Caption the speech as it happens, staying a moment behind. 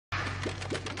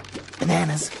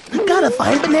Bananas. Gotta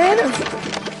find bananas.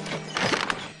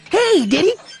 Hey,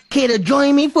 Diddy. Care to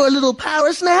join me for a little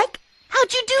power snack?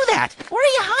 How'd you do that? Where are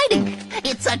you hiding?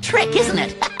 It's a trick, isn't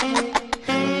it?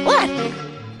 What?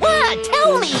 What?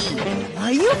 Tell me!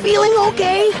 Are you feeling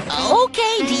okay?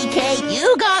 Okay, DK,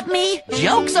 you got me.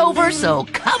 Joke's over, so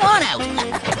come on out.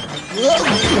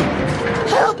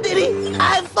 Help, Diddy.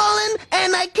 I've fallen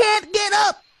and I can't get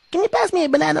up. Can you pass me a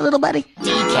banana, little buddy?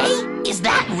 DK? Is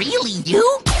that really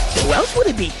you? Who else would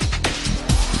it be?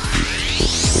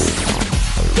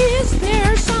 Is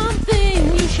there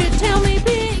something you should tell me,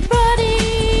 big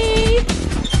buddy?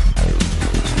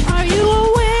 Are you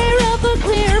aware of the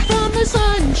glare from the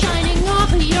sun shining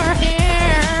off of your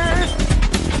hair?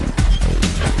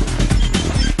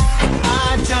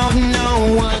 I don't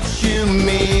know what you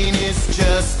mean, it's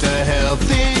just a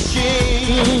healthy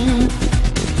sheen.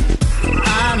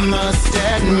 I must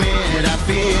admit I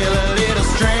feel a little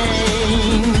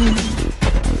strange,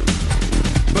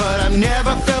 but I've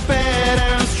never felt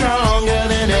better, I'm stronger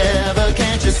than ever.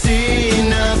 Can't you see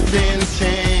nothing's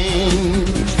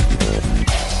changed?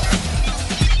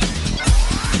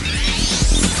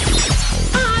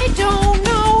 I don't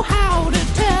know how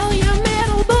to tell you,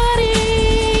 metal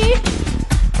buddy,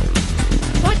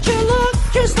 but you look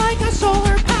just like a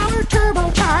solar-powered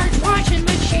turbocharged washing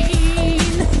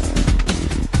machine.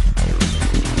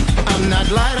 I'm not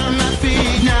light on my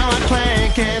feet, now I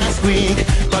clank and I squeak,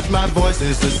 but my voice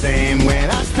is the same when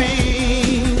I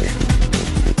speak.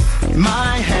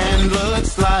 My hand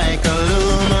looks like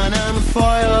aluminum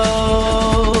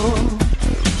foil,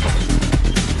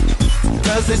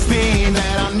 does this mean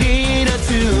that I need a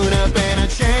tune-up and